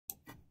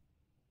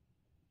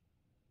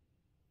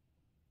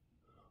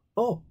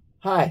Oh,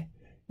 hi.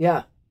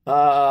 Yeah,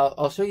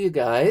 I'll show you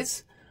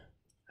guys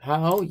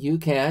how you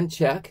can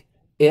check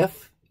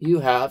if you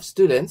have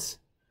students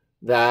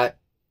that,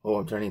 oh,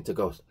 I'm turning to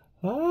ghost.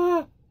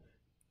 Ah.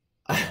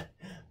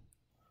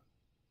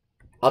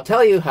 I'll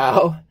tell you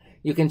how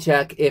you can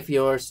check if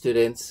your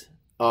students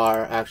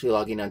are actually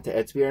logging onto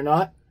Edsby or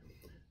not.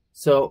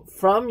 So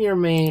from your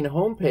main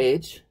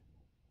homepage,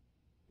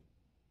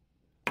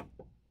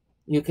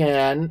 you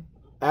can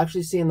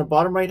actually see in the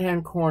bottom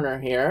right-hand corner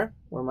here,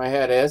 where my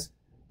head is,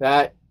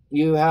 that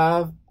you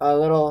have a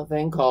little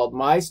thing called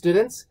My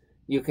Students.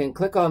 You can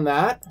click on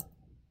that.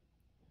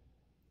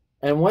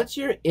 And once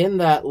you're in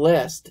that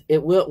list,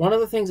 one of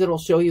the things it'll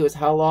show you is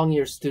how long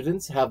your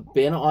students have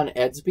been on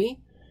Edsby.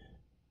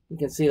 You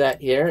can see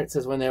that here. It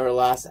says when they were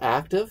last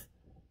active.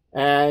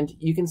 And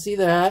you can see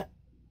that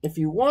if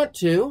you want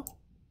to,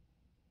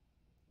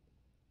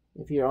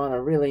 if you're on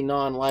a really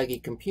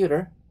non-laggy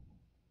computer,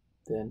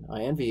 then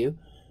I envy you.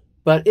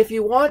 But if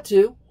you want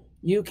to,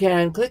 you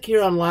can click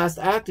here on last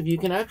active. You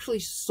can actually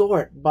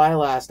sort by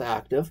last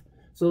active.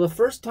 So the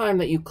first time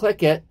that you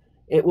click it,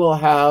 it will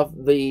have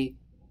the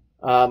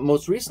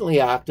most recently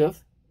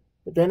active.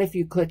 But then if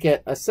you click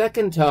it a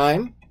second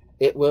time,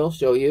 it will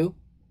show you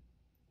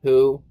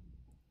who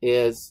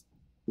is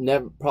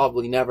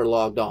probably never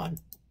logged on.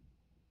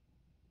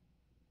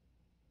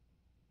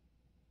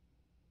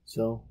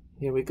 So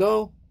here we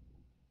go.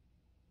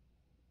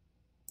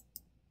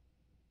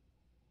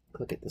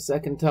 Click it the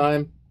second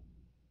time.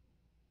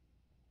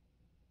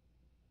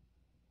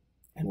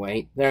 And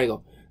wait, there you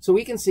go. So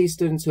we can see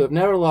students who have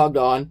never logged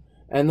on,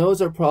 and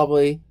those are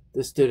probably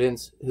the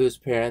students whose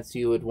parents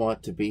you would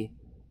want to be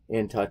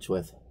in touch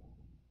with.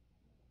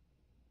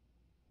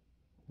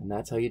 And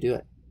that's how you do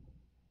it.